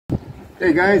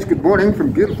Hey guys, good morning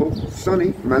from beautiful,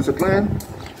 sunny Mazatlan,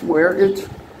 where it's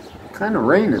kind of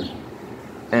raining.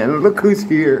 And look who's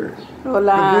here.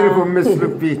 Hola. The beautiful Miss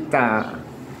Lupita.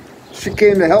 She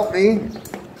came to help me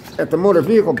at the motor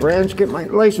vehicle branch get my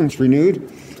license renewed.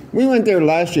 We went there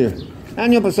last year.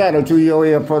 Año pasado tú y yo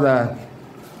iba por la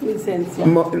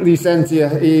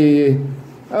licencia y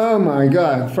oh my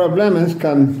God, problemas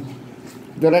con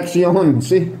dirección.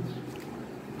 See?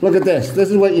 Look at this. This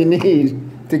is what you need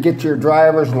to get your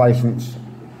driver's license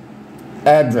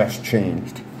address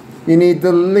changed. You need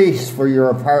the lease for your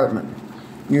apartment.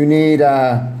 You need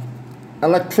a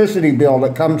electricity bill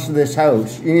that comes to this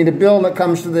house. You need a bill that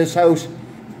comes to this house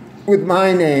with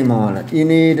my name on it. You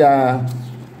need, I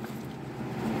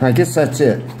guess that's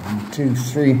it. 1, 2,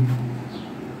 3.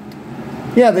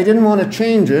 Yeah, they didn't want to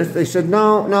change it. They said,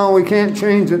 no, we can't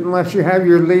change it unless you have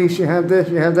your lease, you have this,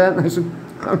 you have that. And I said,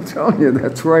 I'm telling you,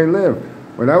 that's where I live.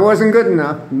 But that wasn't good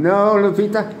enough. No,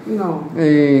 Lupita. No.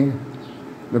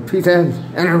 Lupita,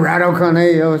 enamorado con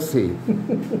ellos, sí.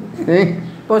 ¿Sí?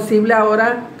 Posible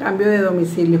ahora cambio de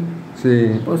domicilio.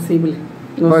 Sí. Posible.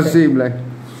 No Posible. sé.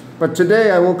 But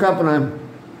today I woke up and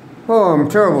I'm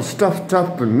terrible stuffed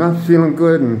up and not feeling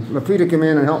good. And Lupita came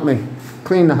in and helped me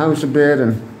clean the house a bit.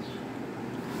 And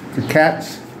the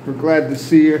cats were glad to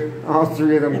see her. All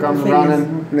three of them come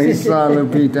running. They saw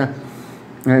Lupita.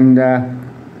 And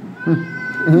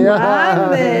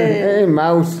yeah, hey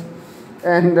mouse.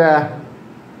 And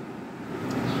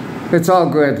it's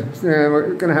all good.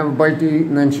 We're gonna have a bite to eat,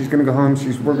 and then she's gonna go home.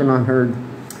 She's working on her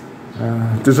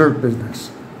dessert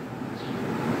business.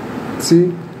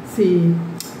 See? Sí.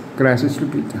 Gracias,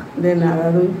 Lupita. De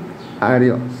nada, doy.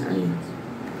 Adiós. Ay.